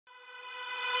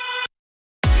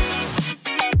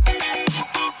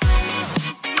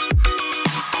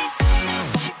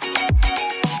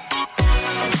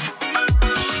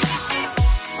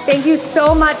you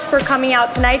so much for coming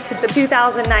out tonight to the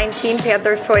 2019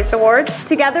 Panthers Choice Awards.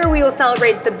 Together we will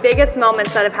celebrate the biggest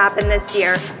moments that have happened this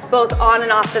year, both on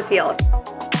and off the field.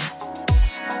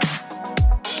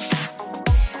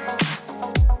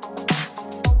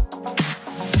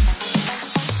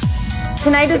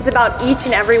 Tonight is about each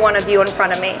and every one of you in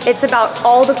front of me. It's about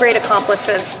all the great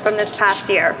accomplishments from this past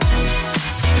year.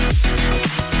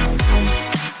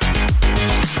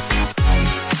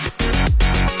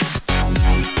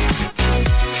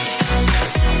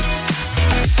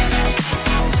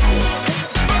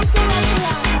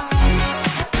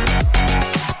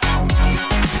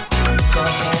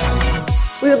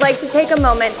 We would like to take a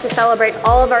moment to celebrate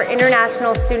all of our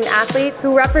international student athletes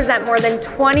who represent more than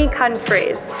 20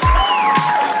 countries.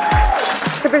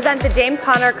 To present the James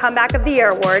Conner Comeback of the Year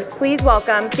Award, please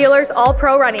welcome Steelers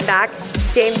All-Pro running back,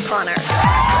 James Conner.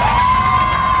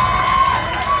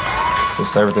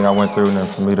 Just everything I went through, and then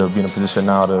for me to be in a position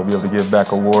now to be able to give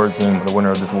back awards, and the winner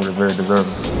of this award is very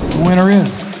deserving. The winner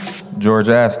is George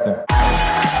Aston.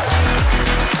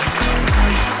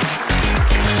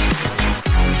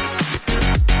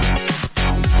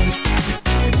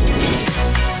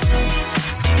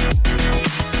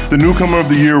 The Newcomer of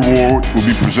the Year Award will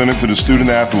be presented to the student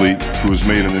athlete who has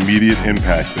made an immediate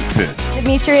impact at Pitt.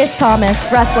 Demetrius Thomas,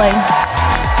 wrestling.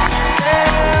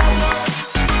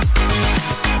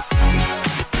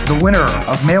 the winner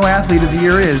of Male Athlete of the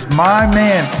Year is my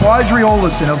man, Quadri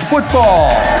Olison of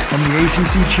football. From the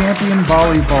ACC champion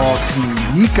volleyball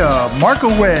team, Nika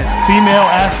Markowitz. Female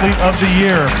Athlete of the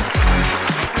Year.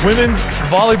 Women's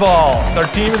volleyball, our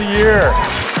team of the year.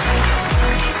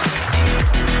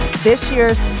 This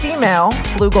year's Female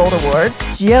Blue Gold Award,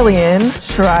 Jillian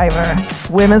Shriver,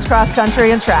 Women's Cross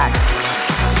Country and Track.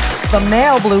 The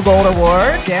Male Blue Gold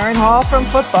Award, Darren Hall from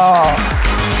football.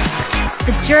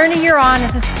 The journey you're on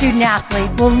as a student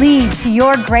athlete will lead to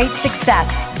your great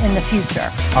success in the future.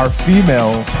 Our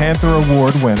Female Panther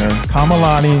Award winner,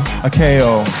 Kamalani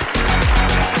Akeo.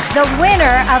 The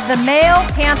winner of the Male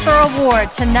Panther Award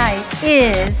tonight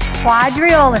is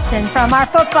Quadri Olison from our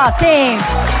football team.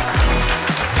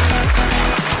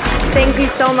 Thank you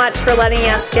so much for letting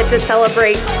us get to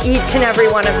celebrate each and every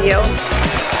one of you.